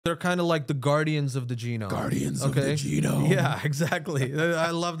They're kind of like the guardians of the genome. Guardians of the genome. Yeah, exactly.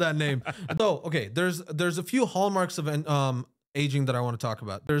 I love that name. So, okay, there's a few hallmarks of aging that I want to talk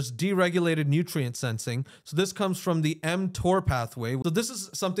about. There's deregulated nutrient sensing. So this comes from the mTOR pathway. So this is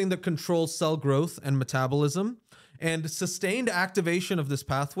something that controls cell growth and metabolism. And sustained activation of this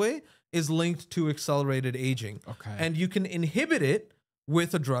pathway is linked to accelerated aging. Okay. And you can inhibit it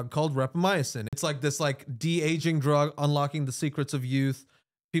with a drug called rapamycin. It's like this de-aging drug, unlocking the secrets of youth.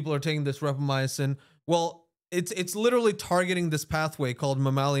 People are taking this rapamycin. Well, it's literally targeting this pathway called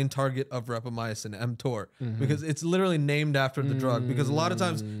mammalian target of rapamycin, mTOR, because it's literally named after the drug. Because a lot of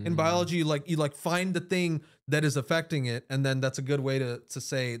times in biology, you find the thing that is affecting it, and then that's a good way to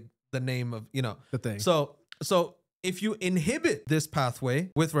say the name of, the thing. So if you inhibit this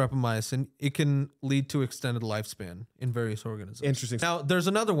pathway with rapamycin, it can lead to extended lifespan in various organisms. Interesting. Now, there's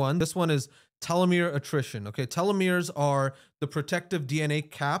another one. This one is telomere attrition. Okay, telomeres are the protective DNA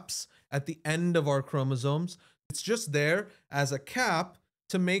caps at the end of our chromosomes. It's just there as a cap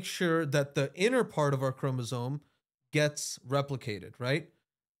to make sure that the inner part of our chromosome gets replicated, right?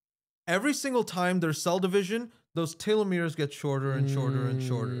 Every single time there's cell division, those telomeres get shorter and shorter and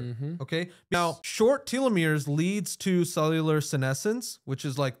shorter. Okay. Now, short telomeres leads to cellular senescence, which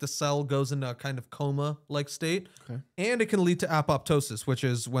is like the cell goes into a kind of coma-like state. Okay. And it can lead to apoptosis, which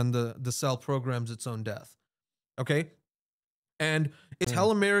is when the cell programs its own death. Okay. And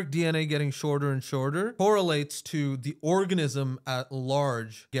telomeric DNA getting shorter and shorter correlates to the organism at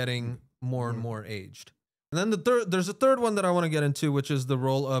large getting more and more aged. And then there's a third one that I want to get into, which is the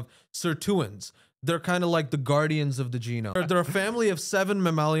role of sirtuins. They're kind of like the guardians of the genome. They're a family of 7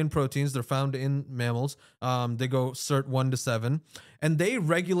 mammalian proteins. They're found in mammals. They go Sirt 1 to 7, and they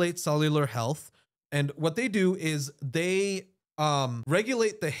regulate cellular health. And what they do is they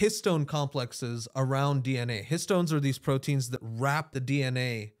regulate the histone complexes around DNA. Histones are these proteins that wrap the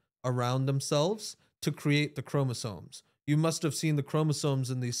DNA around themselves to create the chromosomes. You must have seen the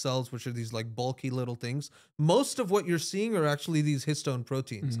chromosomes in these cells, which are these bulky little things. Most of what you're seeing are actually these histone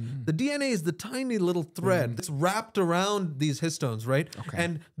proteins. The DNA is the tiny little thread that's wrapped around these histones, right? Okay.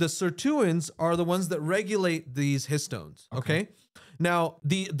 And the sirtuins are the ones that regulate these histones, okay? Now,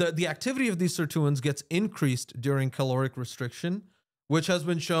 the activity of these sirtuins gets increased during caloric restriction, which has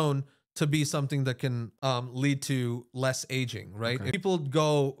been shown to be something that can lead to less aging, right? Okay. People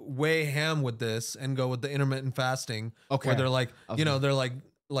go way ham with this and go with the intermittent fasting, where they're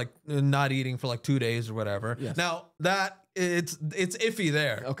they're not eating for 2 days or whatever. Yes. Now that it's iffy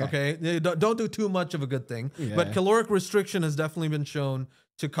there. Okay. Don't do too much of a good thing. Yeah. But caloric restriction has definitely been shown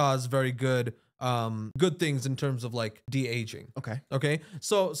to cause very good things in terms of de-aging. Okay.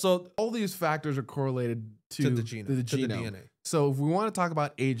 So all these factors are correlated to the genome, to the to the genome. DNA. So if we want to talk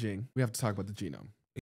about aging, we have to talk about the genome.